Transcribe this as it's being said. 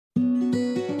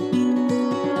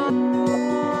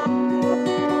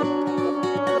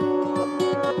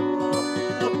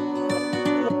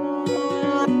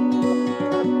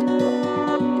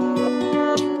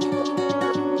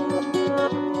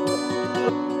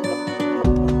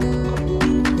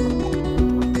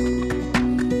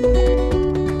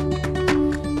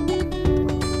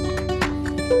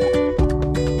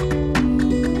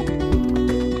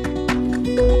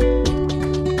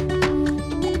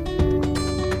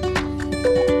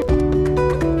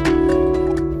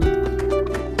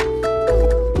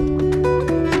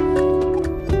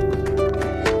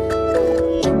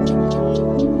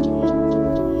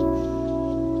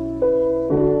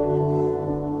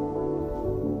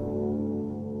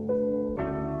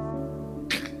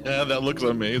That looks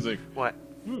amazing. What?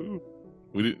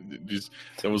 We didn't just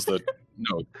that was the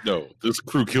no. This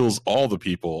crew kills all the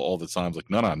people all the time. Like,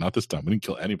 no, not this time. We didn't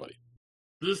kill anybody.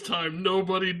 This time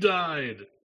nobody died.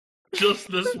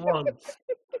 Just this once.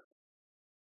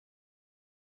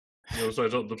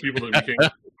 Besides the people that became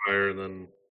vampire, then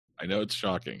I know it's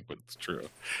shocking, but it's true.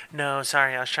 No,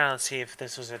 sorry. I was trying to see if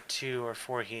this was a 2 or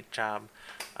 4 heat job.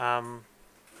 I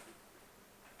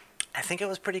think it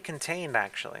was pretty contained,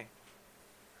 actually.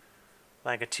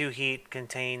 Like a 2 heat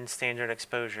contained standard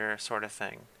exposure sort of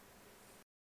thing.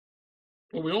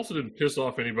 Well, we also didn't piss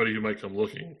off anybody who might come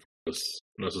looking for this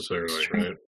necessarily,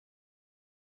 right?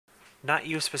 Not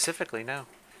you specifically, no.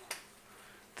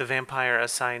 The vampire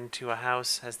assigned to a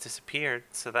house has disappeared,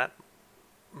 so that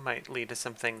might lead to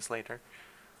some things later.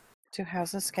 Do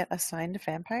houses get assigned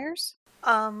vampires?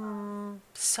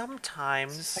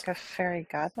 Sometimes. Like a fairy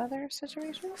godmother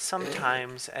situation?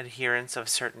 Sometimes adherents of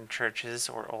certain churches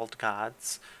or old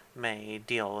gods may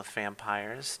deal with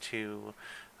vampires to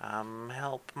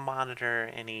help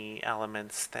monitor any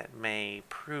elements that may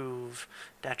prove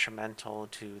detrimental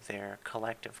to their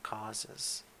collective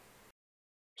causes.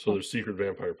 So there's secret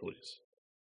vampire police.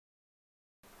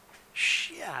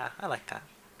 Yeah, I like that.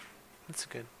 That's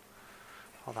good.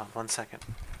 Hold on 1 second.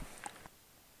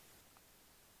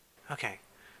 Okay.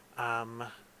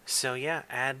 So yeah,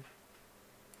 add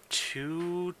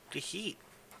 2 to heat,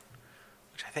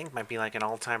 which I think might be like an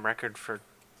all-time record for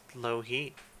low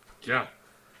heat. Yeah,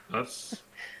 that's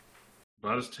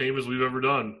about as tame as we've ever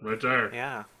done, right there.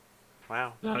 Yeah.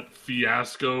 Wow. That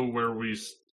fiasco where we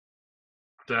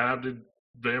stabbed a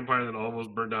vampire and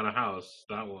almost burned down a house.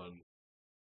 That one.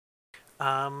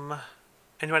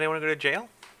 Anybody want to go to jail?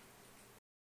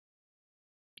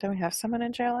 Don't we have someone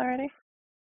in jail already?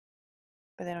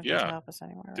 But they don't get to help us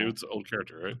anymore, right? Dude's old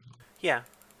character, right? Yeah.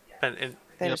 But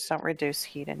they just don't reduce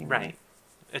heat anymore. Right.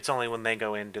 It's only when they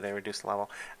go in do they reduce the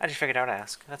level. I just figured I would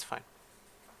ask. That's fine.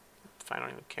 I don't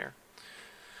even care.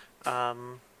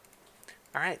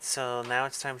 Alright, so now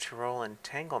it's time to roll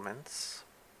entanglements.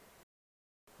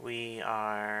 We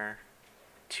are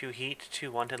 2 heat,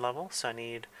 2 wanted level, so I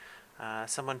need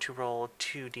someone to roll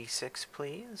 2d6,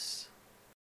 please.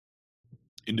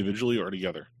 Individually or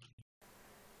together?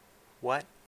 What?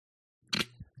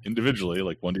 Individually,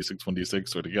 like 1d6,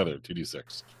 1d6, or together,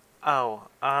 2d6. Oh,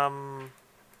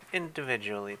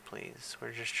 individually, please.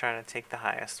 We're just trying to take the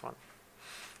highest one.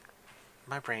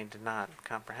 My brain did not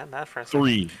comprehend that for a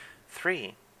second.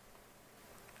 3.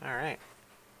 Alright.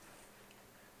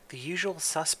 The usual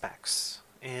suspects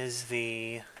is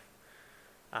the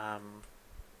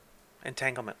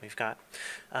entanglement we've got.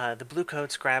 The blue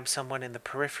coats grab someone in the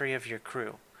periphery of your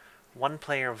crew. One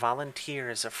player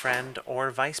volunteers a friend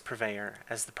or vice purveyor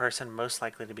as the person most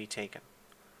likely to be taken.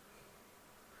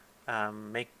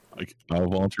 I'll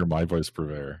volunteer my vice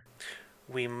purveyor.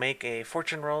 We make a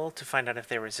fortune roll to find out if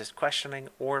they resist questioning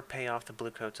or pay off the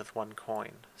blue coats with 1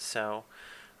 coin. So,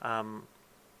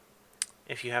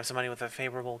 if you have somebody with a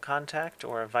favorable contact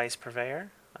or a vice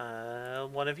purveyor,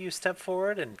 one of you step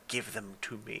forward and give them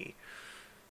to me.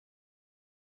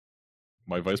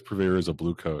 My vice purveyor is a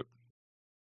blue coat.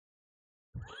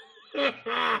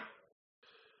 I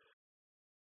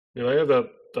have that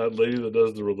lady that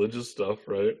does the religious stuff,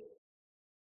 right?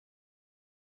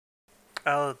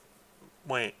 Oh,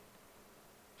 wait.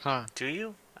 Huh. Do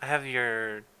you? I have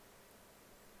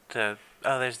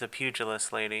there's the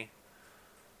pugilist lady.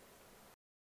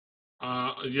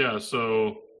 Yeah,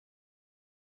 so...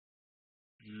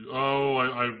 Oh,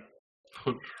 I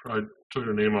took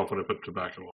her name off when I put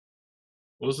tobacco on.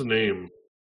 What was the name?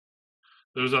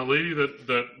 There's that lady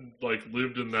that like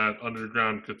lived in that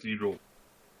underground cathedral.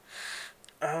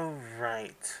 Oh,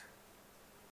 right.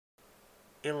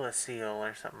 Illisil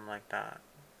or something like that.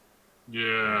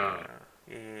 Yeah.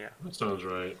 Yeah. That sounds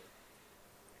right.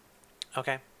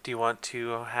 Okay. Do you want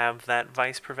to have that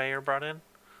vice purveyor brought in?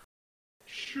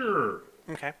 Sure.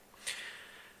 Okay.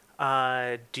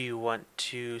 Do you want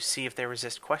to see if they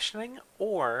resist questioning,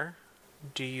 or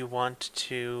do you want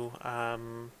to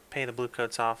pay the blue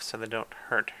coats off so they don't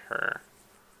hurt her?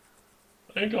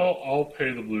 I think I'll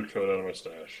pay the blue coat out of my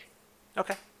stash.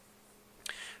 Okay.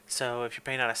 So if you're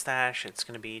paying out a stash, it's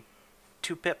going to be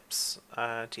 2 pips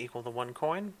to equal the 1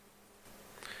 coin.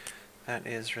 That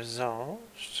is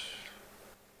resolved.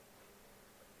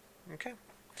 Okay.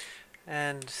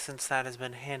 And since that has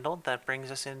been handled, that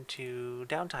brings us into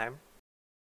downtime.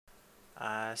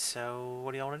 So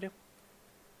what do you want to do?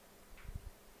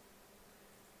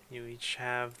 You each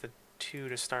have the 2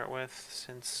 to start with,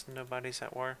 since nobody's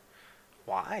at war.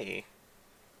 Why?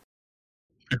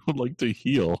 I would like to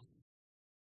heal.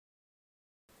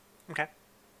 Okay.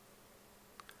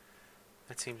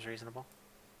 That seems reasonable.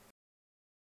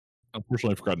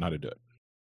 Unfortunately, I've forgotten how to do it.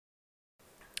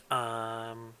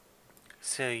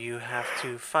 So you have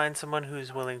to find someone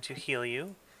who's willing to heal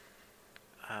you.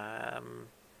 I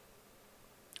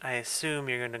assume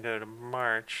you're going to go to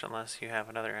March unless you have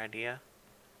another idea.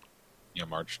 Yeah,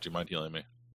 March, do you mind healing me?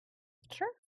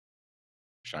 Sure.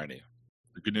 Shiny.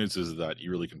 The good news is that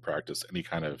you really can practice any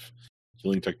kind of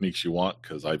healing techniques you want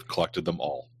because I've collected them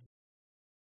all.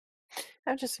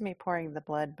 I'm just me pouring the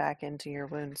blood back into your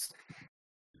wounds.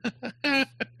 Don't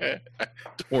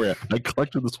worry, I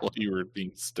collected this while you were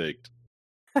being staked.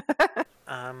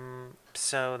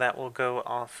 So that will go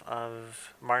off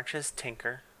of March's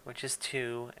Tinker, which is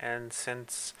 2, and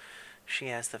since she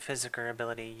has the Physiker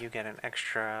ability, you get an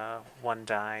extra 1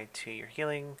 die to your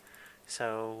healing,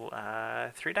 so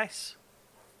 3 dice.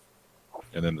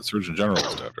 And then the Surgeon General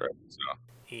is dead, right? So,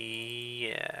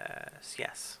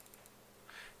 Yes.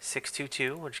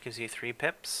 622, which gives you 3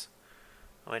 pips,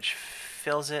 which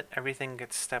fills it. Everything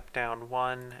gets stepped down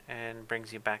 1 and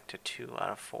brings you back to 2 out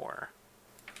of 4.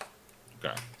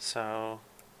 okay. So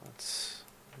let's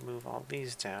move all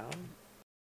these down.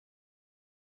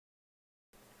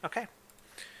 Okay.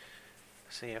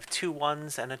 So you have 2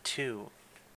 1s and a 2.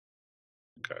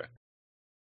 Okay.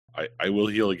 I will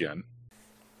heal again.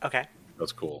 Okay.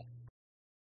 That's cool.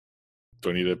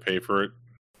 Do I need to pay for it?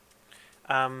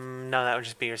 No, that would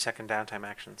just be your second downtime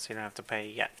action, so you don't have to pay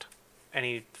yet.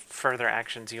 Any further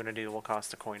actions you want to do will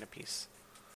cost a coin apiece.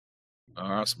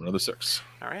 Awesome, another 6.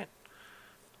 Alright.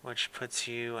 Which puts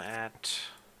you at...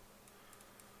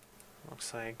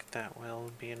 Looks like that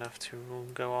will be enough to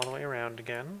go all the way around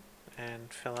again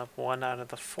and fill up 1 out of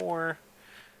the 4.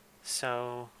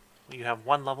 So you have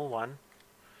 1 level 1,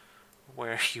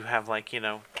 where you have, like,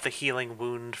 the healing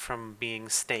wound from being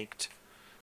staked.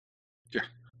 Yeah,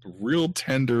 real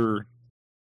tender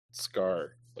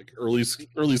scar, like early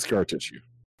scar tissue.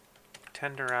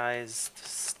 Tenderized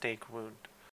stake wound.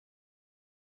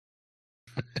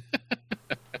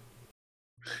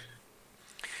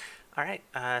 Alright,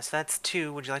 so that's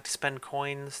 2. Would you like to spend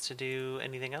coins to do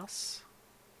anything else?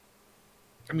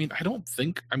 I mean,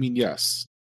 yes.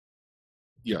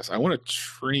 Yes, I want to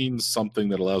train something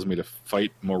that allows me to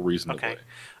fight more reasonably.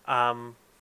 Okay.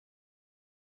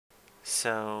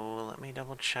 So let me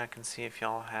double check and see if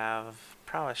y'all have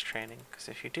prowess training, because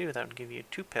if you do, that would give you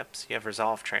 2 pips. You have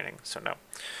resolve training, so no.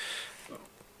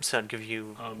 So it'd give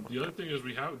you... The other thing is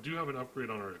we do have an upgrade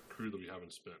on our crew that we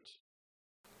haven't spent.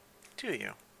 Do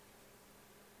you?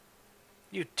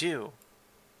 You do?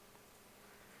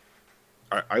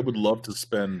 I would love to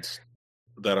spend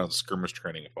that on skirmish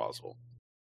training if possible.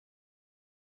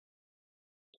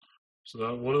 So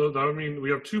that would mean we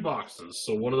have 2 boxes.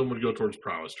 So one of them would go towards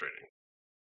prowess training.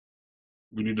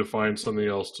 We need to find something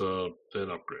else to then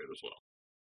upgrade as well.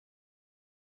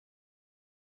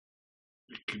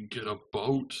 We can get a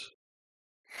boat.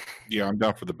 Yeah, I'm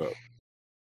down for the boat.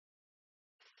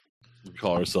 We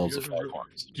call ourselves the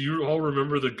Foghorns. Do you all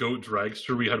remember the goat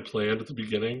dragster we had planned at the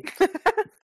beginning?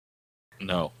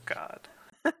 No. God.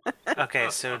 Okay,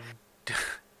 so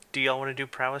do y'all want to do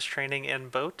prowess training and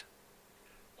boat?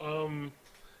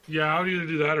 Yeah, I would either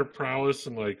do that or prowess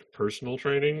and like personal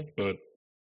training, but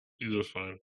either's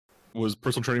fine. Was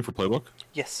personal training for playbook?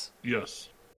 Yes. Yes.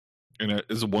 And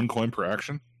is it 1 coin per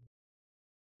action?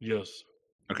 Yes.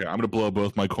 Okay, I'm going to blow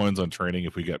both my coins on training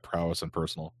if we get prowess and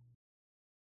personal.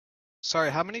 Sorry,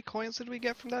 how many coins did we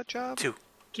get from that job? 2.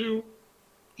 2.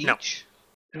 No. Each?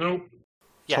 Nope.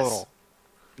 Yes. Total.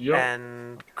 Yep.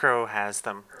 And Crow has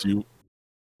them.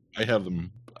 I have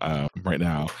them right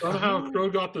now. Somehow Crow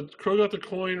got the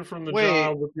coin from the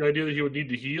job with the idea that he would need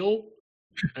to heal,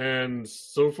 and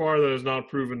so far that has not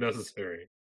proven necessary.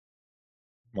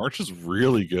 March is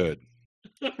really good.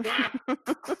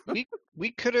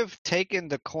 We could have taken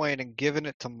the coin and given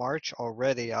it to March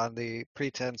already on the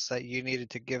pretense that you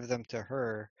needed to give them to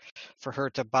her for her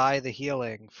to buy the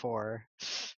healing for.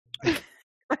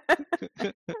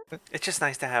 It's just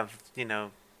nice to have,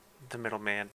 the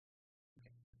middleman.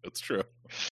 That's true.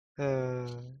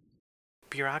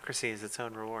 Bureaucracy is its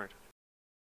own reward.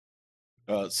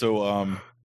 So,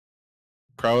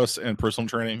 prowess and personal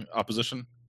training opposition.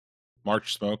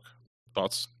 March, Smoke,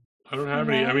 thoughts? I don't have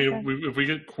any. I mean, if we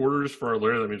get quarters for our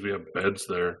lair, that means we have beds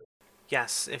there.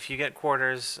 Yes, if you get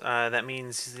quarters, that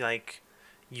means, like,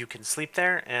 you can sleep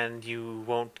there and you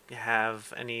won't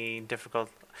have any difficult...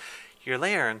 Your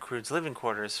lair includes living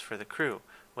quarters for the crew.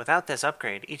 Without this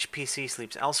upgrade, each PC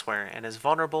sleeps elsewhere and is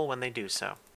vulnerable when they do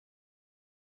so.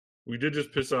 We did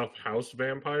just piss off house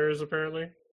vampires,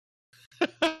 apparently.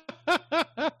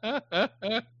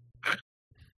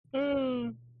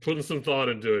 Putting some thought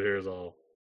into it here is all.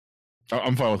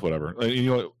 I'm fine with whatever. You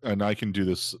know what? And I can do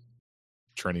this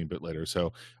training a bit later.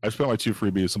 So I spent my 2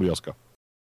 freebies. Somebody else go.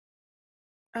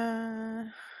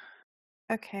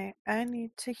 Okay, I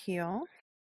need to heal.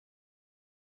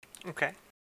 Okay.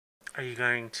 Are you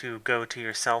going to go to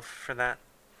yourself for that?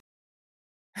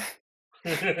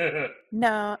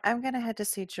 No, I'm gonna head to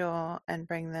see Joel and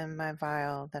bring them my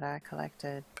vial that I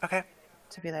collected Okay.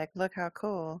 to be like, look how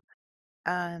cool.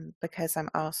 Because I'm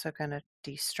also gonna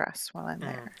de-stress while I'm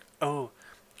there. Oh,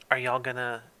 are y'all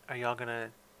gonna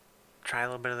try a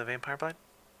little bit of the vampire blood?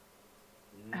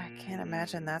 I can't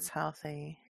imagine that's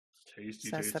healthy. Tasty,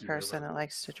 Says the tasty person vampire that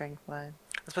likes to drink blood.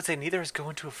 I was about to say, neither is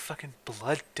going to a fucking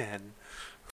blood den.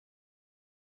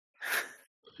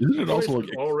 Isn't it blood. also There's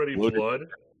like already exploded? blood?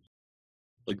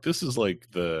 Like this is like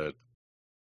the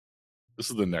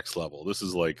next level. This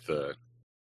is like the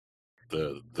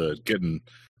getting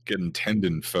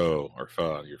tendon pho or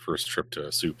pho on your first trip to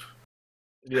a soup.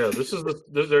 Yeah, this is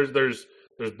there's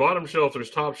bottom shelf, there's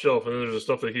top shelf, and then there's the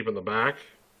stuff they keep in the back.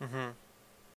 Mm-hmm.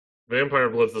 Vampire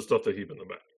blood's the stuff they keep in the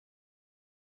back.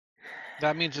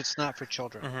 That means it's not for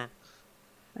children.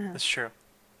 Mm-hmm. That's true.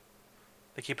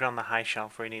 They keep it on the high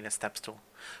shelf where you need a step stool.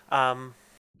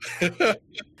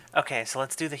 Okay, so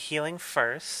let's do the healing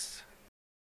first.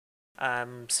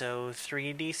 So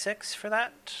 3d6 for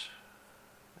that.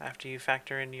 After you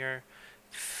factor in your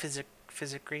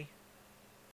physicry.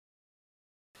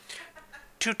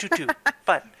 2.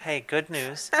 But hey, good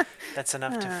news. That's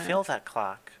enough to fill that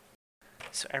clock.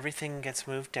 So everything gets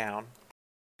moved down.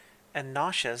 And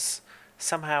nauseous,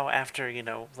 somehow after,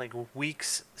 like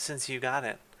weeks since you got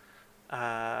it.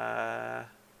 Alright.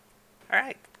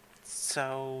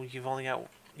 So you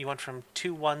went from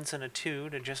 2 1s and a 2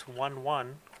 to just 1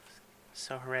 1.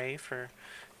 So hooray for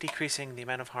decreasing the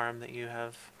amount of harm that you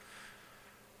have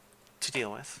to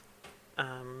deal with.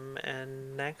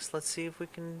 And next, let's see if we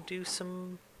can do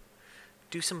some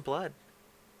blood.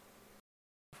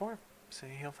 4. So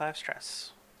you heal 5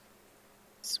 stress.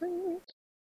 Sweet.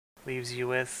 Leaves you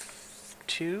with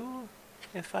 2,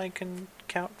 if I can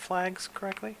count flags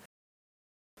correctly.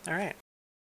 Alright.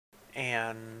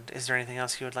 And is there anything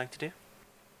else you would like to do?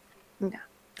 No.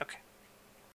 Okay.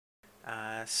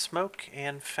 Smoke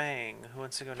and Fang. Who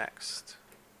wants to go next?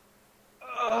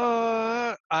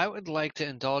 I would like to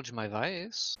indulge my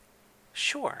vice.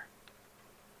 Sure.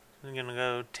 I'm gonna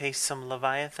go taste some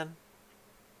Leviathan.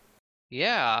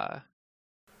 Yeah.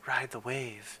 Ride the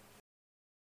wave.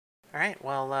 Alright,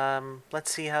 well,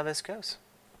 let's see how this goes.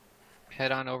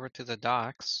 Head on over to the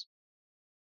docks.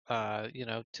 To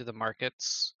the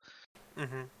markets.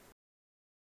 Mm-hmm.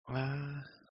 Let's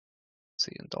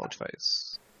see, indulge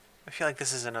vice. I feel like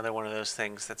this is another one of those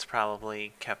things that's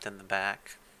probably kept in the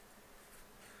back.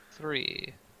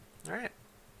 3. Alright.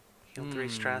 Heal 3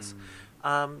 stress.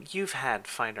 You've had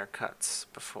finer cuts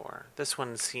before. This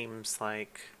one seems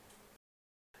like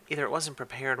either it wasn't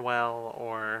prepared well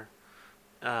or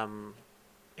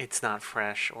it's not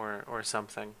fresh or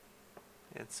something.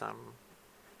 It's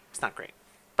not great.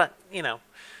 But,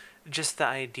 just the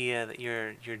idea that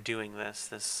you're doing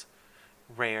this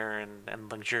rare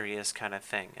and luxurious kind of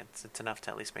thing, it's enough to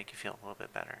at least make you feel a little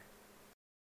bit better.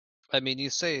 I mean, you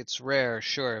say it's rare,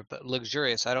 sure, but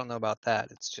luxurious, I don't know about that.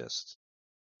 It's just...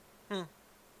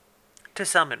 To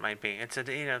some, it might be. It's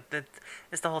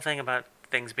it's the whole thing about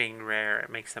things being rare. It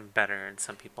makes them better in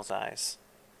some people's eyes.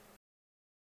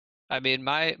 I mean,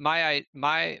 I'll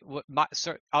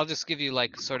just give you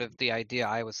like sort of the idea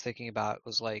I was thinking about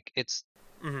was like it's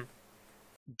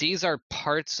these are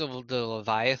parts of the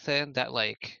Leviathan that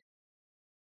like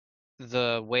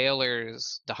the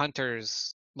whalers, the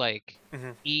hunters like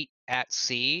eat at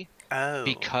sea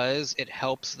because it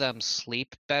helps them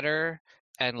sleep better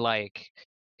and like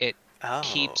it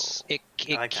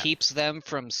keeps them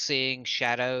from seeing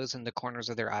shadows in the corners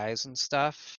of their eyes and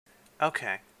stuff.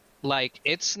 Okay. Like,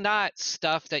 it's not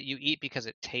stuff that you eat because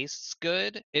it tastes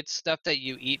good. It's stuff that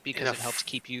you eat because it helps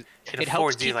keep you. It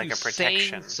helps keep you like a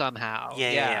protection somehow.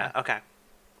 Yeah. Okay.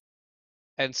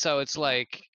 And so it's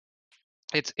like,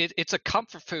 it's a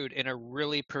comfort food in a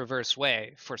really perverse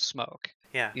way for Smoke.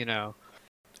 Yeah.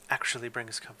 Actually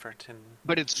brings comfort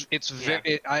but it's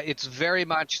very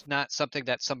much not something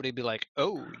that somebody would be like,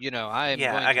 oh, I am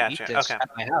going to eat this at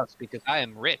my house because I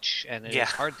am rich and it is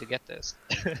hard to get this.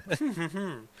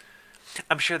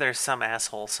 I'm sure there's some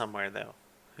asshole somewhere though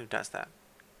who does that.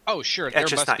 Oh sure, there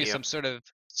must be some sort of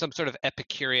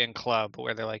Epicurean club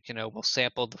where they're like, we'll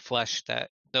sample the flesh that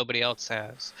nobody else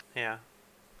has. Yeah.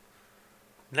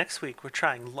 Next week we're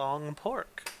trying long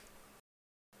pork.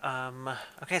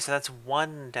 Okay, so that's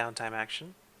 1 downtime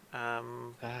action.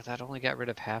 That only got rid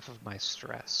of half of my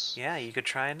stress. Yeah, you could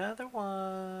try another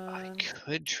one. I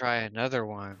could try another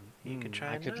one. You could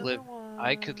try I could another live. one.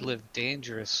 I could live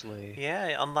dangerously.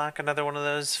 Yeah, unlock another one of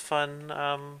those fun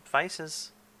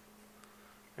vices.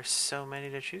 There's so many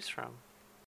to choose from.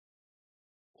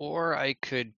 Or I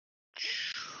could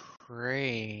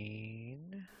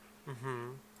train.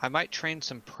 Mm-hmm. I might train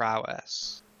some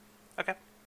prowess. Okay.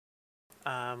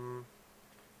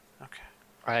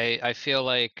 I feel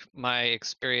like my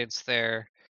experience there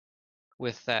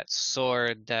with that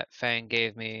sword that Fang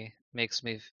gave me makes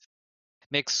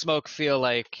Smoke feel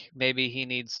like maybe he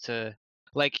needs to,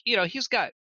 like, he's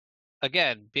got,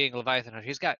 again, being Leviathan Hunter,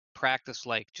 he's got practice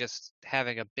like just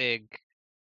having a big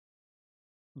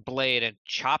blade and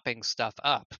chopping stuff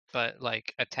up, but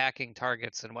like attacking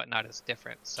targets and whatnot is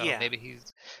different. So Yeah.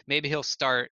 maybe he'll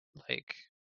start like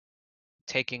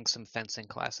taking some fencing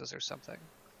classes or something.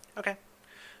 Okay.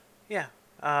 Yeah.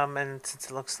 And since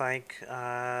it looks like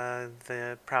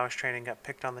the prowess training got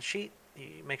picked on the sheet,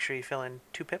 you make sure you fill in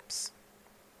 2 pips.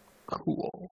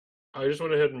 Cool. I just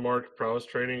went ahead and marked prowess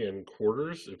training in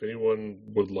quarters. If anyone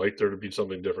would like there to be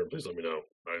something different, please let me know.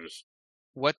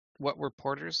 What were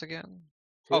porters again?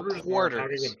 Quarters quarters. are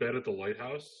having a bed at the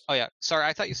lighthouse. Oh yeah, sorry,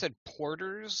 I thought you said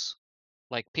porters,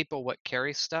 like people what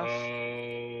carry stuff.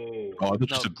 Oh, I thought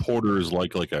you said porter is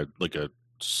like a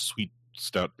sweet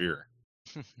stout beer.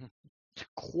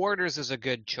 Quarters is a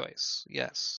good choice.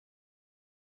 Yes.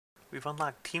 We've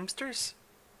unlocked Teamsters.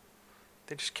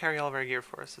 They just carry all of our gear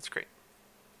for us. It's great.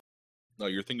 No,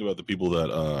 you're thinking about the people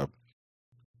that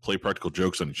play practical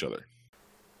jokes on each other.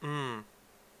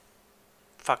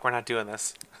 Fuck, we're not doing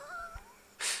this.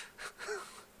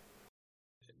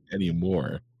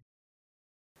 Anymore.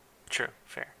 True,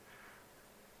 fair.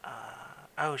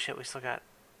 Oh shit, we still got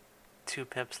 2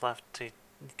 pips left to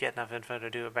get enough info to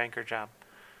do a banker job.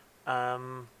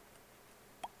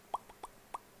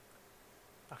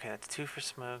 Okay, that's 2 for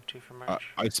Smoke, 2 for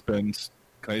Merch. I spend.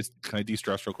 Can I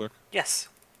de-stress real quick? Yes.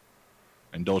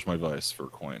 Indulge my vice for a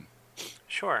coin.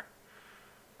 Sure.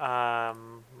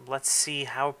 Let's see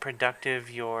how productive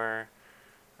your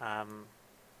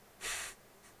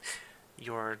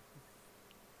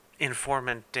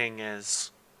informanting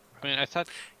is. I mean, I thought.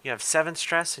 You have 7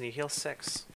 stress and you heal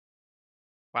 6.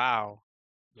 Wow.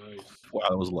 nice. Wow,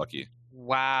 that was lucky.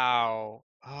 Wow.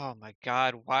 Oh my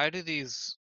God. Why do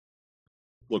these?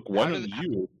 Look, why don't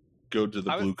you go to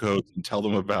the blue coats and tell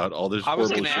them about all this? I was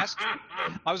horrible gonna shit?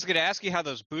 I was gonna ask you how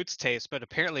those boots taste, but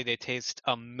apparently they taste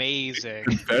amazing.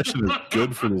 Confession is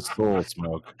good for the soul,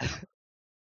 Smoke.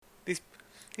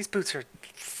 These boots are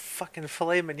fucking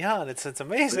filet mignon. It's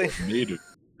amazing.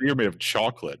 They're made of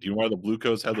chocolate. Do you know why the blue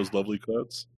coats have those lovely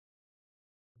coats?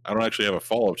 I don't actually have a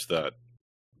follow-up to that.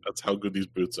 That's how good these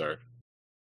boots are.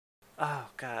 Oh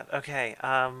god. Okay.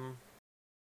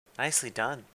 Nicely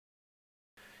done.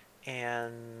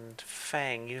 And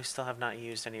Fang, you still have not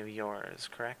used any of yours,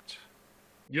 correct?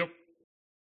 Yep.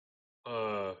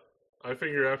 I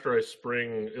figure after I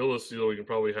spring Illisil, we can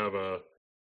probably have a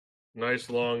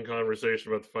nice long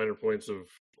conversation about the finer points of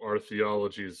our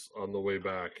theologies on the way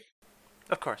back.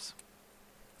 Of course.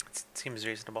 It seems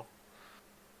reasonable.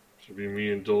 Should be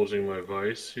me indulging my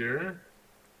vice here.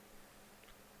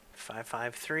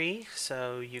 553.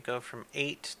 So you go from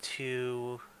 8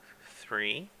 to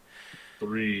 3.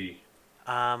 3.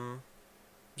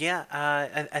 Yeah.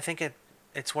 I think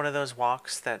it's one of those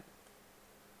walks that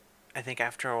I think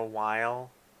after a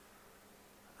while,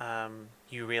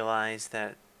 you realize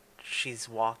that she's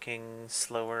walking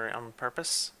slower on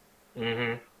purpose.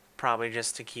 Mm-hmm. Probably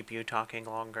just to keep you talking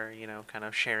longer, kind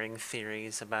of sharing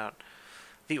theories about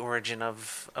the origin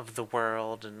of the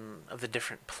world and of the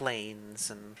different planes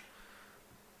and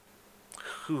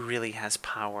who really has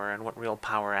power and what real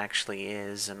power actually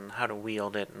is and how to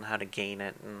wield it and how to gain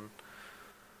it and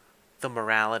the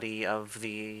morality of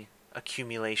the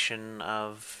accumulation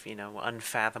of,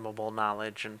 unfathomable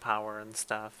knowledge and power and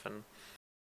stuff. And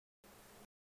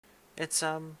it's,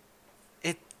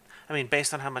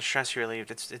 based on how much stress you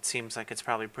relieved, it seems like it's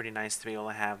probably pretty nice to be able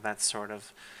to have that sort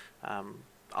of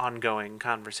ongoing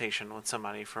conversation with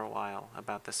somebody for a while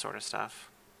about this sort of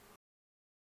stuff.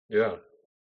 Yeah,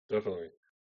 definitely.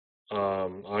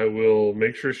 I will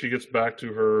make sure she gets back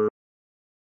to her.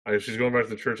 If she's going back to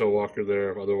the church, I'll walk her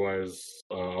there. Otherwise,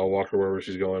 I'll walk her wherever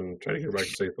she's going, try to get her back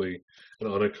safely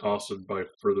and unaccosted by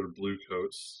further blue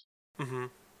coats. Mm-hmm.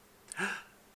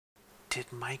 Did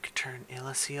Mike turn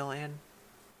Illisil in?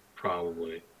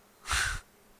 Probably.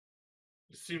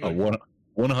 It seemed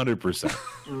 100%.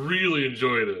 Really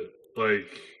enjoyed it.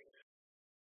 Like,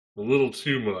 a little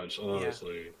too much,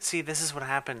 honestly. Yeah. See, this is what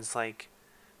happens. Like,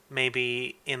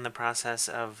 maybe in the process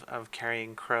of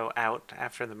carrying Crow out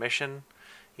after the mission,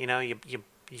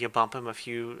 you bump him a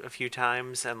few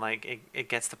times, and like it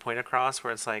gets the point across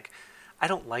where it's like, I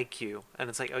don't like you, and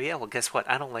it's like, oh yeah, well guess what?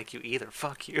 I don't like you either.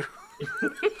 Fuck you.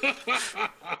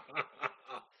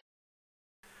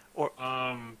 Or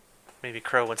maybe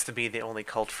Crow wants to be the only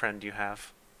cult friend you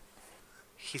have.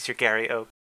 He's your Gary Oak.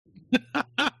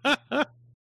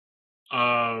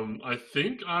 I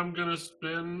think I'm gonna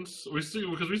spend.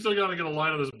 Because we still gotta get a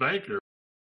line on this banker.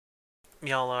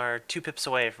 Y'all are 2 pips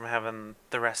away from having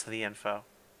the rest of the info.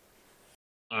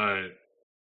 Alright.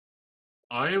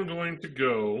 I am going to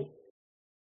go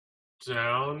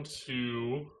down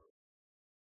to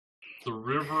the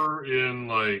river in,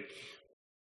 like...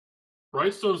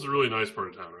 Brightstone's a really nice part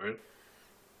of town, right?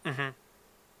 Mm-hmm.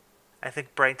 I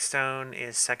think Brightstone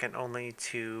is second only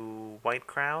to White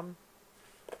Crown,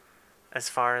 as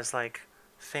far as, like,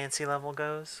 fancy level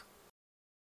goes.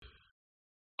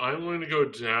 I'm going to go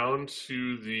down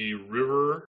to the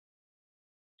river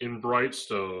in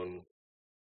Brightstone.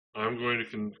 I'm going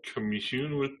to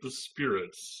commune with the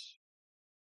spirits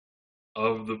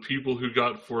of the people who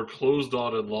got foreclosed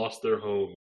on and lost their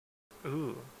home.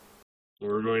 Ooh.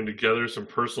 We're going to gather some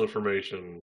personal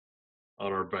information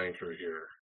on our banker here.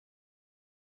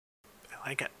 I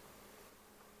like it.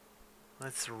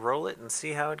 Let's roll it and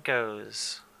see how it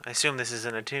goes. I assume this is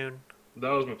in a tune. That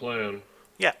was my plan.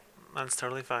 Yeah, that's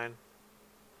totally fine.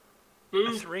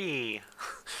 Boop. A 3.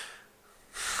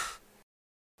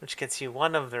 Which gets you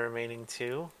 1 of the remaining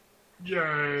 2.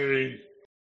 Yay!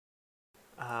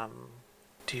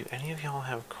 Do any of y'all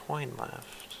have coin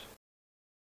left?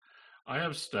 I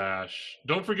have stash.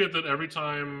 Don't forget that every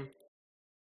time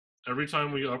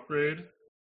we upgrade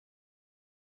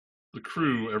the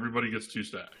crew, everybody gets 2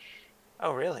 stash.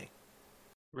 Oh, really?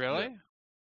 Really?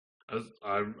 As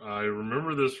I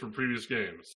remember this from previous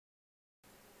games.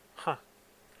 Huh.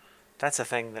 That's a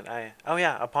thing that Oh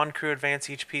yeah, upon crew advance,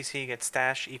 each PC gets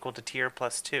stash equal to tier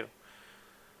plus 2.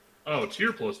 Oh,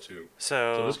 tier plus 2.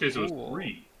 So in this case, it was Ooh.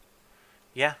 3.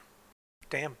 Yeah.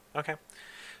 Damn. Okay.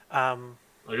 I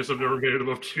guess I've never made it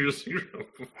above 2 to 0.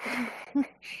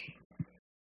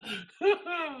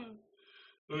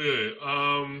 Okay.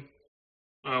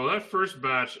 Well, that first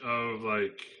batch of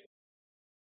like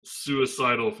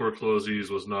suicidal foreclosees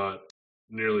was not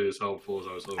nearly as helpful as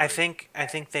I was hoping. I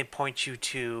think they point you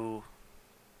to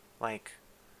like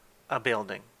a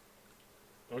building.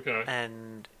 Okay.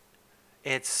 And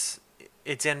it's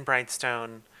in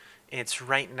Brightstone. It's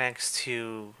right next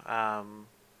to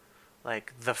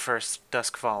like the first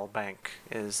Duskfall Bank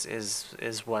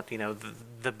is what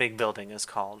the big building is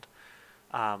called.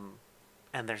 And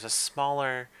there's a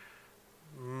smaller,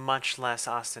 much less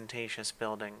ostentatious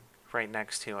building right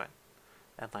next to it,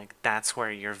 and like that's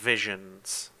where your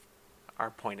visions are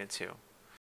pointed to.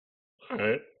 All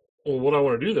right. Well, what I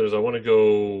want to do there is I want to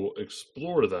go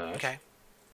explore that. Okay.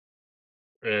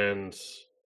 And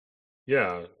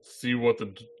yeah, see what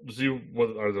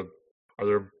are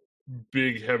there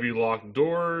big heavy locked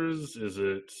doors? Is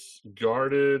it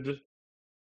guarded?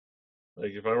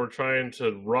 Like if I were trying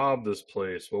to rob this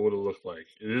place, what would it look like?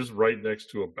 It is right next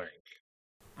to a bank.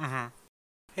 Mm-hmm.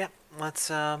 Yeah. Let's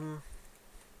Are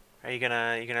you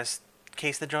gonna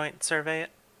case the joint, survey it?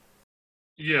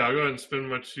 Yeah, I'll go ahead and spend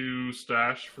my 2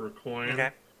 stash for a coin. Okay.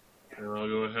 And I'll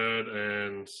go ahead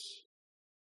and...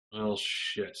 Well,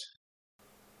 shit.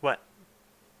 What?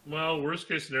 Well, worst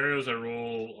case scenarios, I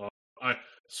roll...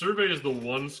 Survey is the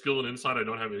one skill in Insight I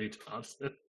don't have any dots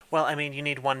in. Well, I mean, you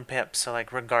need 1 pip, so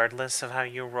like regardless of how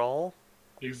you roll...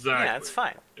 Exactly. Yeah, it's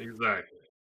fine. Exactly.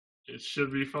 It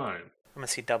should be fine. I'm gonna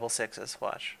see double 6s,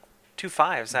 watch. 2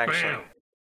 5s, actually. Bam!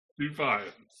 2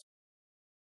 5s.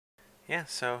 Yeah,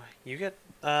 so you get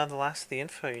the last of the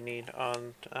info you need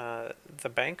on the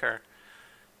banker.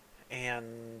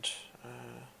 And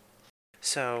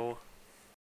so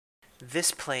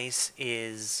this place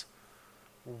is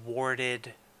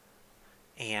warded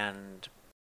and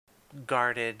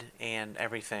guarded and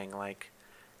everything, like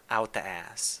out the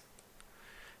ass.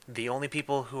 The only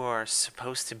people who are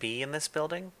supposed to be in this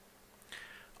building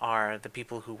are the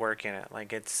people who work in it. Like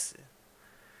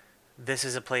this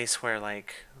is a place where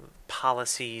like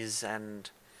policies and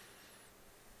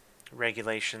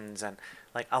regulations and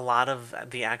like a lot of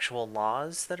the actual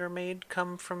laws that are made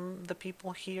come from the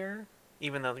people here,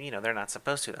 even though they're not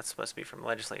supposed to. That's supposed to be from the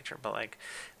legislature, but like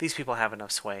these people have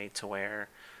enough sway to where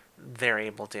they're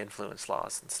able to influence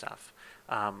laws and stuff.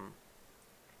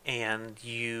 And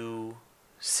you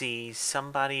see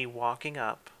somebody walking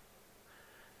up.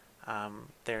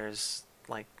 There's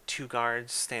like 2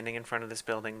 guards standing in front of this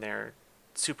building. They're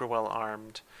super well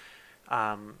armed.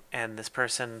 and this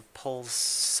person pulls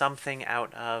something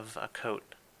out of a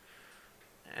coat,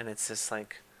 and it's this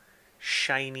like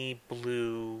shiny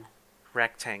blue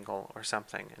rectangle or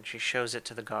something, and she shows it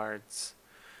to the guards.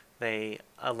 They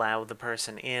allow the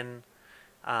person in,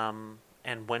 and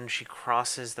when she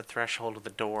crosses the threshold of the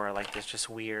door, like there's just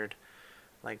weird,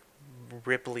 like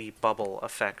ripply bubble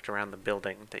effect around the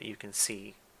building that you can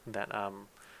see that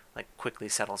like quickly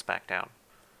settles back down.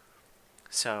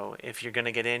 So if you're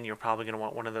gonna get in, you're probably gonna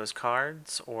want one of those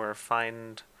cards or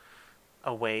find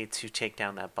a way to take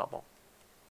down that bubble.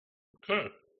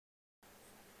 Okay.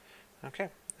 Okay.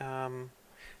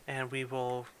 And we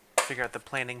will figure out the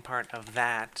planning part of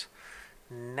that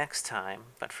next time.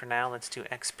 But for now, let's do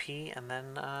XP and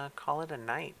then call it a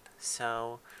night.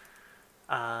 So,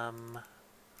 I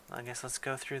guess let's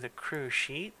go through the crew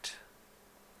sheet.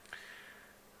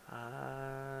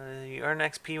 You earn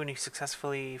XP when you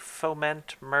successfully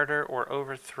foment, murder, or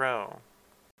overthrow.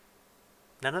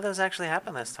 None of those actually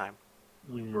happened this time.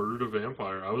 We murdered a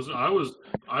vampire. I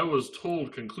was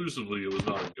told conclusively it was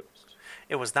not a ghost.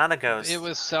 It was not a ghost. It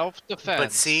was self-defense.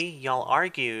 But see, y'all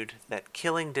argued that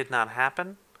killing did not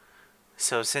happen.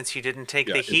 So since you didn't take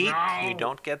the heat, you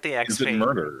don't get the XP. Is it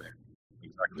murder?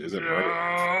 Exactly. Is it murder?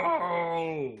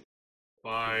 No!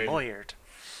 Fine. Lawyered.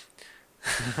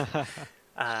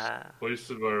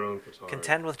 Wasted my own petard.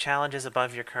 Contend with challenges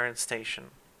above your current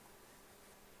station.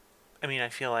 I mean, I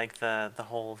feel like the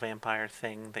whole vampire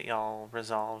thing that y'all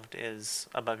resolved is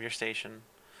above your station.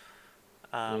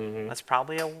 That's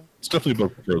probably It's definitely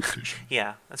above the road station.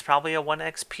 Yeah, that's probably a 1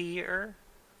 XP-er,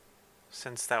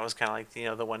 since that was kind of like,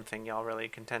 the one thing y'all really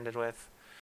contended with.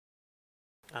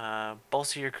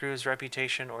 Bolster your crew's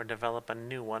reputation or develop a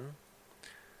new one.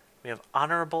 We have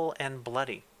honorable and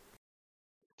bloody.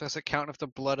 Does it count if the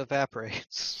blood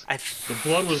evaporates? The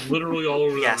blood was literally all over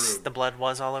that room. Yes, the blood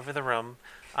was all over the room.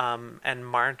 And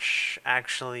March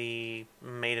actually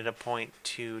made it a point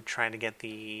to try to get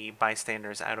the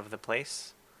bystanders out of the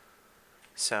place.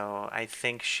 So I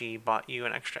think she bought you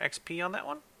an extra XP on that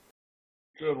one.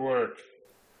 Good work.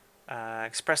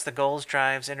 Express the goals,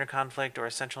 drives, inner conflict, or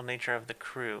essential nature of the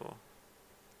crew.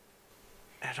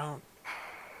 I don't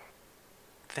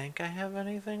think I have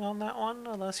anything on that one,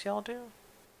 unless y'all do.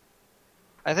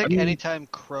 I think anytime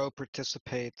Crow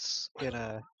participates in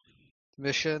a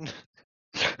mission,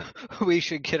 we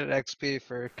should get an XP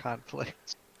for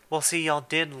conflict. Well, see, y'all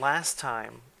did last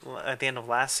time, at the end of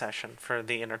last session, for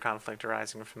the inner conflict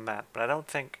arising from that, but I don't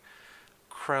think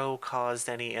Crow caused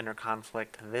any inner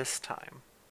conflict this time.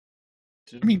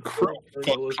 Crow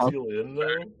in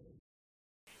though?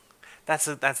 That's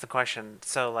the question.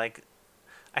 So, like,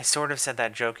 I sort of said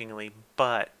that jokingly,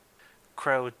 but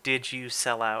Crow, did you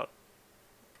sell out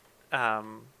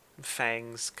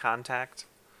Fang's contact?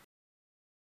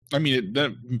 I mean,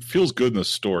 that feels good in the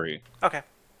story. Okay,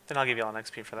 then I'll give you all an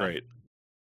XP for that. Right.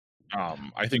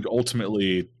 I think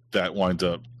ultimately that winds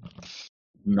up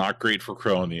not great for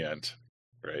Crow in the end,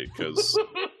 right? Because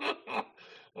I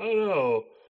don't know.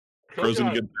 Crow's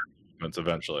going to get movements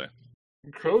eventually.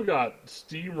 Crow got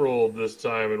steamrolled this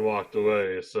time and walked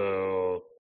away, so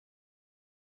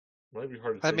it might be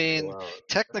hard to I take mean, people out.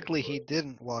 technically he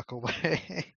didn't walk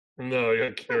away. No, he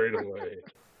got carried away.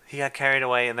 He got carried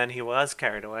away, and then he was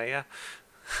carried away, yeah.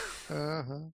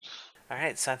 Uh-huh.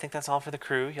 Alright, so I think that's all for the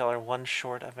crew. Y'all are one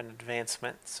short of an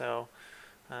advancement, so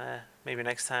maybe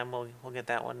next time we'll get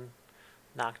that one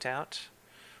knocked out.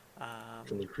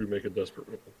 Can the crew make a desperate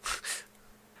roll?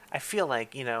 I feel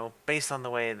like, based on the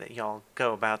way that y'all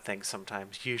go about things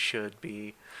sometimes, you should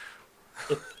be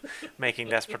making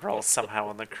desperate rolls somehow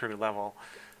on the crew level.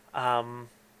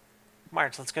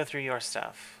 March, let's go through your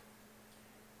stuff.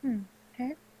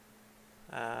 Okay.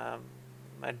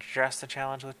 Address the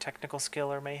challenge with technical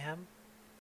skill or mayhem?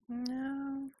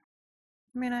 No.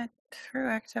 I mean, I threw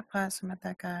ectoplasm at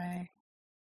that guy.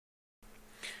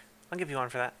 I'll give you one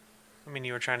for that. I mean,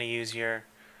 you were trying to use your,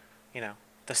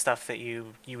 the stuff that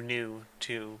you knew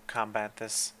to combat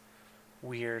this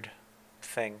weird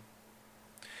thing.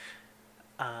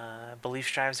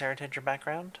 Beliefs, drives, heritage, or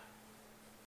background?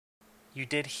 You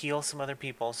did heal some other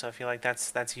people, so I feel like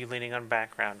that's you leaning on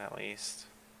background at least.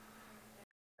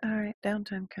 Alright,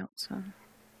 downtime council.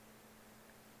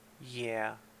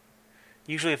 Yeah.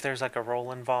 Usually if there's like a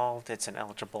role involved, it's an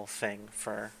eligible thing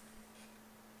for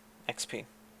XP.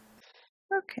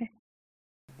 Okay.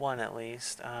 One at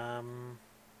least.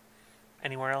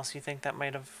 Anywhere else you think that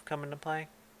might have come into play?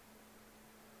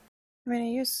 I mean, I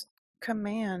used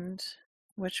command,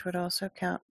 which would also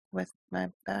count with my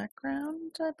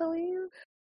background, I believe.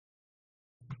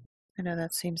 I know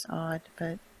that seems odd,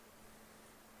 but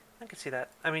I could see that.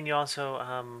 I mean, you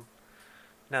also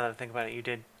Now that I think about it, you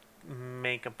did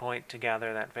make a point to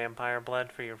gather that vampire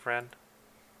blood for your friend,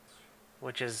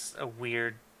 which is a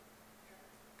weird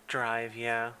drive,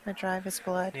 yeah. My drive is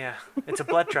blood. Yeah, it's a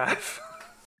blood drive.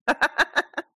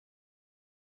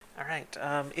 Alright,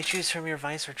 issues from your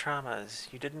vice or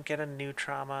traumas. You didn't get a new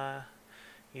trauma.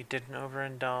 You didn't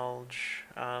overindulge.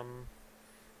 I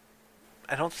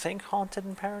don't think haunted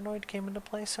and paranoid came into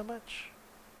play so much.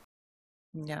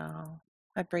 No.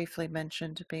 I briefly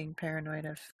mentioned being paranoid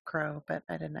of Crow, but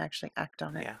I didn't actually act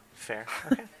on it. Yeah, fair.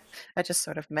 Okay. I just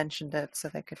sort of mentioned it so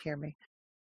they could hear me.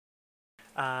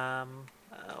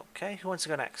 Okay, who wants to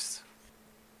go next?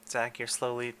 Zach, you're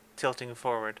slowly tilting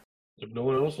forward. If no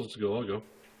one else wants to go, I'll go.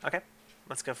 Okay,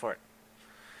 let's go for it.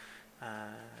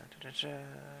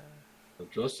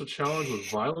 Address the challenge with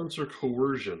violence or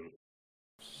coercion.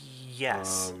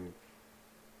 Yes.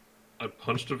 I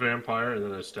punched a vampire and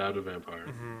then I stabbed a vampire.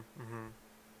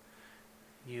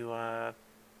 You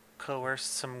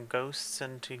coerced some ghosts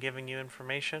into giving you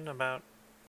information about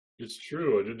It's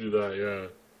true, I did do that, yeah.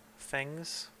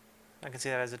 things. I can see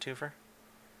that as a twofer.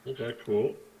 Okay,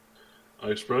 cool. I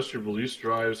expressed your beliefs,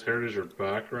 drives, heritage, or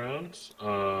background.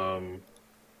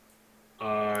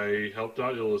 I helped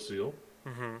out Illicil.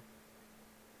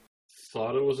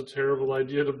 Thought it was a terrible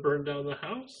idea to burn down the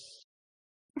house.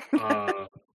 I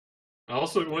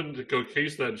also went to go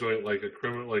case that joint like a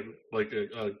criminal, like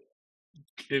a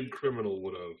kid criminal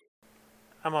would have.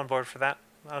 I'm on board for that.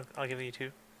 I'll give you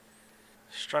 2.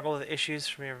 Struggle with issues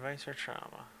from your vice or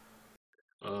trauma.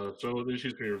 Struggle with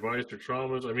issues from your vice or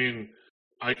traumas. I mean,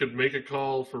 I could make a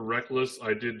call for reckless.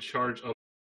 I did charge up,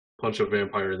 punch a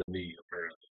vampire in the knee.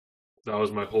 Apparently, that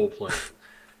was my whole plan.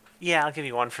 Yeah, I'll give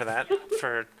you 1 for that.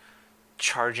 For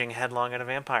charging headlong at a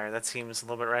vampire. That seems a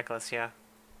little bit reckless, yeah.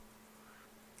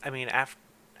 I mean,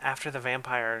 after the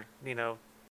vampire,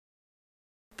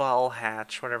 ball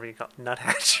hatch, whatever you call it, nut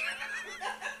hatch.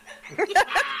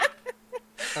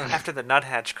 After the nut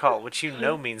hatch call, which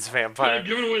means vampire.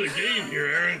 You're giving away the game here,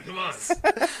 Aaron. Come on.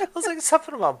 I was like,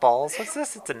 something about balls. What's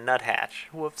this? It's a nut hatch.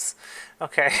 Whoops.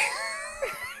 Okay.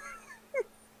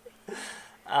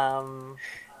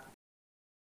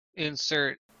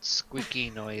 Insert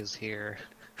squeaky noise here.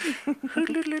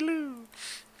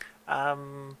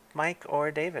 Mike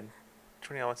or David? Which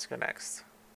one of y'all wants to go next?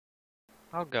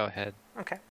 I'll go ahead.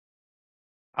 Okay.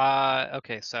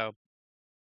 Okay, so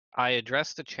I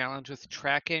addressed the challenge with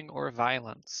tracking or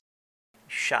violence.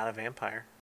 Shot a vampire.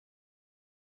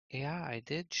 Yeah, I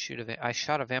did shoot I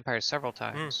shot a vampire several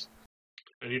times.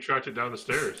 And you tracked it down the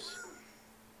stairs.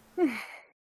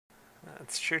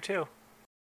 That's true too.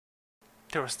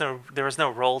 There was no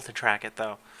roll to track it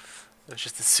though. It was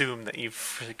just assumed that you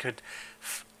could.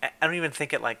 I don't even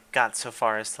think it got so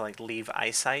far as to leave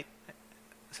eyesight.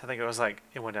 So I think it was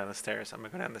it went down the stairs. I'm gonna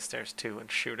go down the stairs too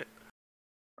and shoot it.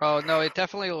 Oh no, it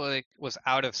definitely was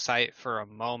out of sight for a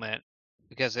moment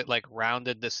because it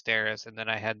rounded the stairs and then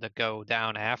I had to go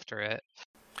down after it.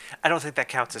 I don't think that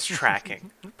counts as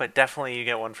tracking, but definitely you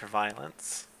get 1 for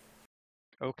violence.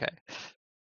 Okay.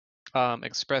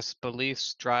 Express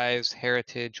beliefs, drives,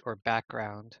 heritage, or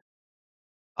background.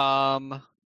 I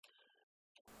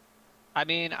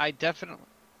mean,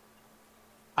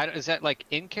 is that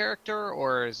in character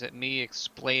or is it me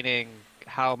explaining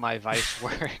how my vice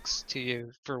works to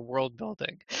you for world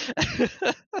building?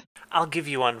 I'll give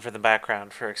you 1 for the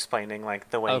background for explaining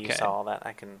the way you saw all that.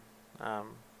 I can.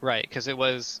 Right, because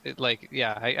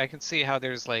I can see how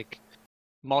there's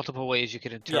multiple ways you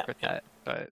could interpret that,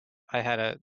 but I had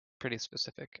a pretty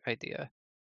specific idea.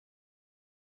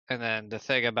 And then the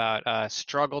thing about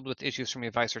struggled with issues from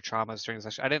your vice or traumas during the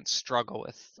session. I didn't struggle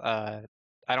with.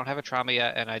 I don't have a trauma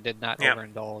yet, and I did not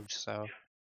overindulge, so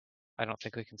I don't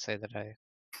think we can say that I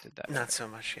did that. Not so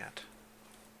much yet.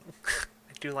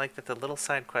 I do like that the little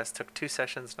side quest took 2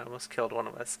 sessions and almost killed one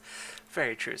of us.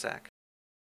 Very true, Zach.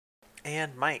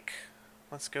 And Mike,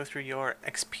 let's go through your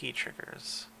XP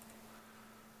triggers.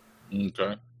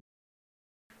 Okay.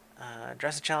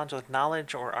 Address a challenge with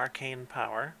knowledge or arcane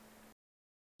power.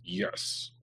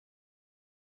 Yes.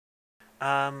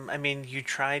 I mean, you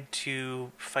tried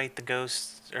to fight the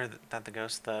ghost, or not the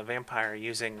ghost, the vampire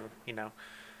using,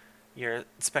 your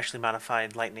specially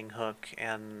modified lightning hook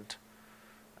and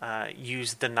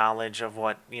use the knowledge of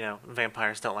what,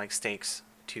 vampires don't like steaks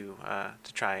to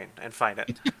try and fight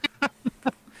it.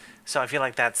 So I feel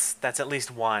like that's at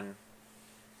least 1.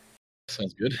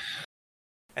 Sounds good.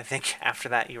 I think after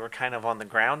that you were kind of on the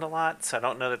ground a lot, so I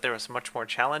don't know that there was much more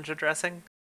challenge addressing.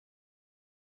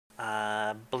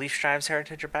 Belief, drives,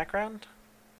 heritage, or background?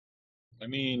 I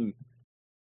mean,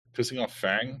 pissing off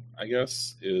Fang, I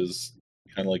guess, is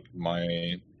kind of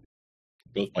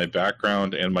both my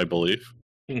background and my belief.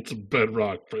 It's a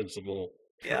bedrock principle.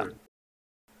 Yeah. Sure.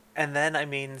 And then, I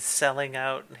mean, selling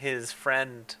out his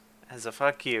friend as a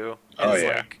fuck you Oh, is yeah.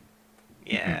 like,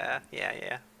 yeah.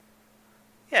 Yeah,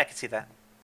 I can see that.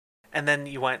 And then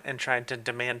you went and tried to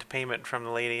demand payment from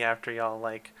the lady after y'all,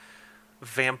 like,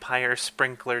 vampire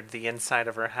sprinklered the inside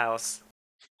of her house.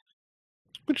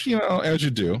 Which, as you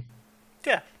do.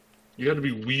 Yeah. You had to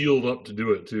be wheeled up to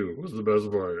do it, too, was the best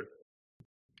part.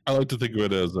 I like to think of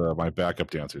it as my backup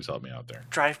dancers help me out there.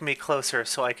 Drive me closer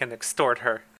so I can extort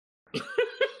her.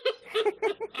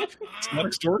 It's not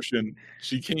extortion.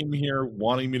 She came here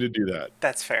wanting me to do that.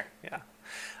 That's fair, yeah.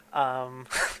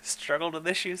 Struggled with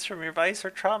issues from your vice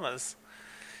or traumas.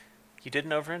 You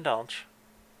didn't overindulge.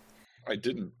 I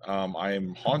didn't. I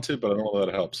am haunted, but I don't know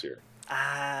that helps here.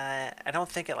 I don't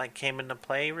think it came into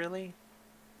play really.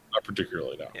 Not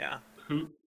particularly, no. Yeah.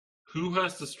 Who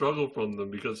has to struggle from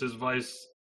them because his vice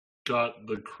got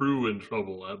the crew in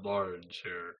trouble at large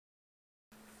here?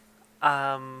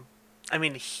 I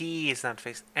mean, he has not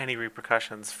faced any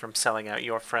repercussions from selling out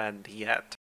your friend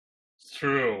yet. It's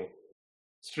true.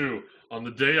 On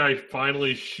the day I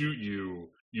finally shoot you,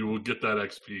 you will get that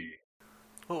XP.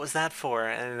 What was that for?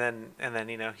 And then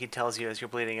he tells you as you're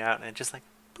bleeding out, and it just like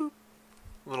boop,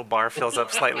 little bar fills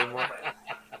up slightly more.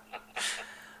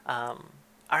 All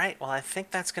right, well, I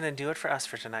think that's gonna do it for us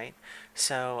for tonight.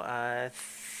 So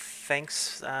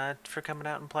thanks for coming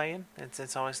out and playing.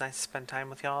 It's always nice to spend time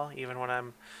with y'all, even when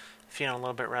I'm feeling a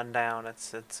little bit run down.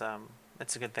 It's a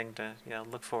good thing to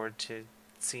look forward to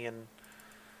seeing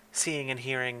and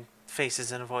hearing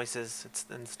faces and voices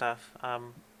and stuff.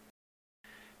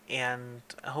 And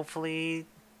hopefully,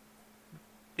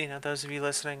 those of you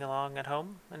listening along at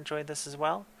home enjoyed this as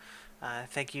well.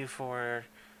 Thank you for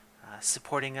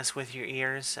supporting us with your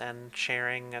ears and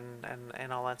sharing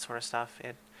and all that sort of stuff.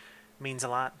 It means a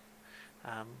lot.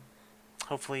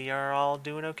 Hopefully you're all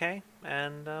doing okay,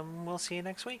 and we'll see you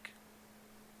next week.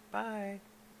 Bye.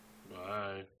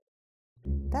 Bye.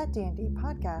 That D&D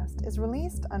podcast is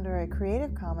released under a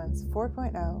Creative Commons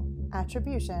 4.0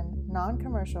 Attribution,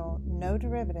 Non-Commercial, No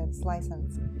Derivatives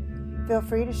license. Feel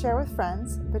free to share with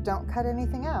friends, but don't cut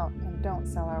anything out and don't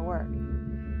sell our work.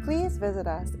 Please visit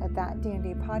us at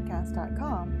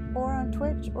thatdndpodcast.com or on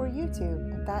Twitch or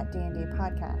YouTube at That D&D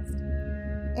Podcast.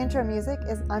 Intro music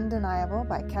is Undeniable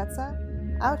by Ketsa.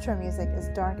 Outro music is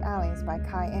Dark Alleys by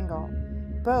Kai Engel.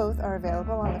 Both are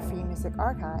available on the Free Music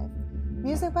Archive.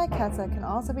 Music by Ketsa can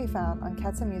also be found on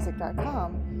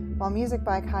ketsamusic.com, while music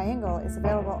by Kai Engel is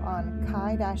available on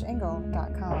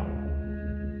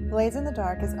kai-engel.com. Blades in the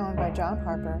Dark is owned by John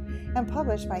Harper and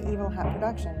published by Evil Hat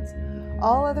Productions.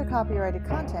 All other copyrighted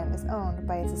content is owned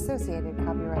by its associated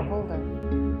copyright holder.